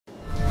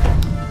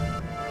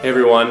Hey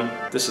everyone,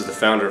 this is the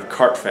founder of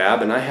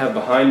KartFab, and I have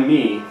behind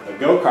me a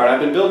go-kart I've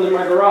been building in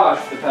my garage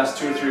for the past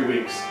 2 or 3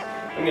 weeks.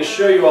 I'm going to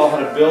show you all how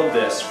to build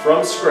this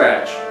from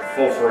scratch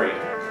for free.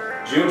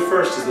 June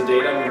 1st is the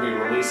date I'm going to be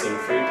releasing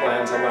free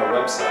plans on my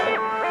website,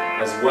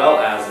 as well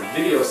as a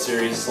video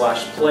series /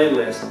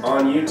 playlist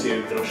on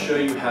YouTube that will show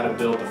you how to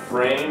build the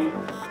frame,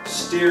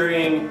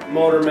 steering,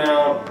 motor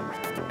mount,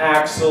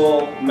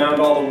 axle, mount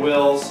all the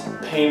wheels,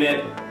 paint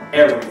it,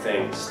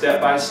 everything,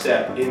 step by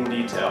step, in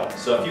detail.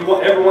 So if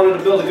you ever wanted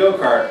to build a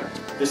go-kart,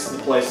 this is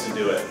the place to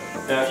do it.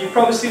 Now, if you've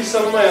probably seen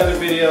some of my other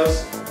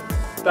videos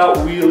about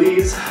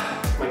wheelies,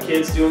 my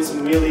kids doing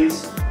some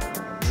wheelies,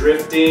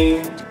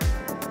 drifting,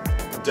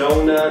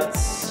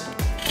 donuts,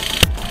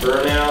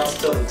 burnouts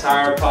till the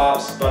tire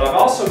pops, but I've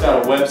also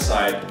got a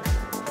website,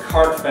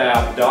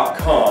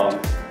 KartFab.com,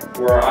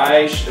 where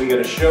I am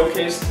going to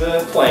showcase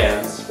the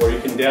plans where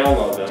you can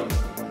download them.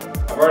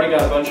 I've already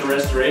got a bunch of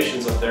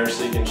restorations up there,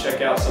 so you can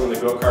check out some of the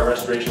go-kart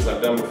restorations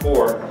I've done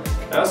before.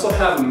 I also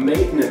have a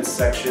maintenance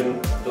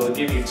section that will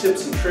give you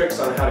tips and tricks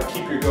on how to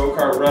keep your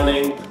go-kart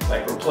running,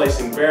 like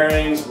replacing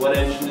bearings, what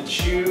engine to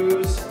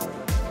choose,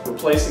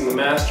 replacing the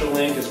master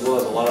link, as well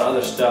as a lot of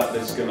other stuff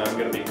that I'm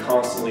going to be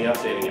constantly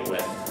updating it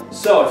with.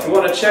 So if you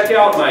want to check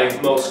out my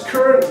most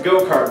current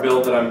go-kart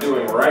build that I'm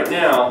doing right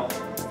now,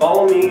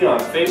 follow me on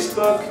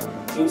Facebook,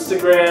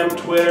 Instagram,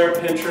 Twitter,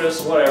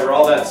 Pinterest, whatever,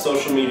 all that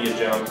social media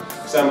junk.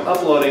 So I'm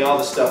uploading all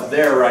the stuff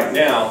there right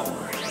now.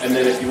 And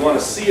then if you want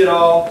to see it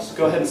all, just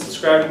go ahead and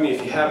subscribe to me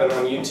if you haven't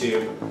on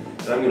YouTube.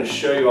 And I'm going to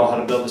show you all how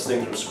to build this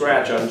thing from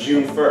scratch on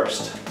June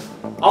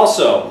 1st.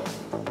 Also,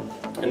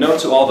 a note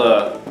to all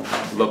the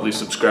lovely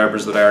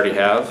subscribers that I already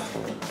have.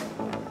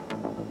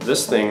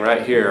 This thing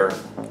right here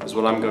is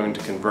what I'm going to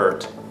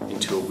convert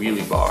into a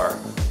wheelie bar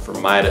for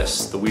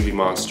Midas, the wheelie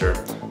monster.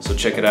 So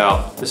check it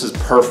out. This is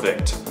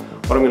perfect.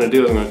 What I'm going to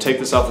do is I'm going to take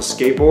this off the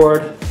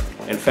skateboard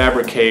and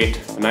fabricate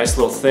a nice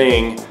little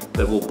thing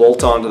that will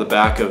bolt onto the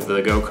back of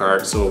the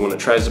go-kart, so when it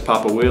tries to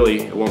pop a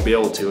wheelie it won't be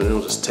able to, and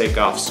it'll just take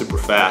off super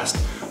fast.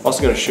 I'm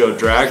also going to show a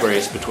drag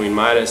race between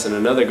Midas and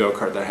another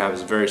go-kart that I have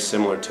is very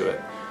similar to it,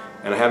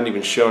 and I haven't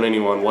even shown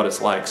anyone what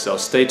it's like, so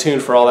stay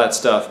tuned for all that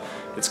stuff.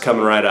 It's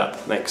coming right up.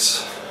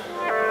 Thanks.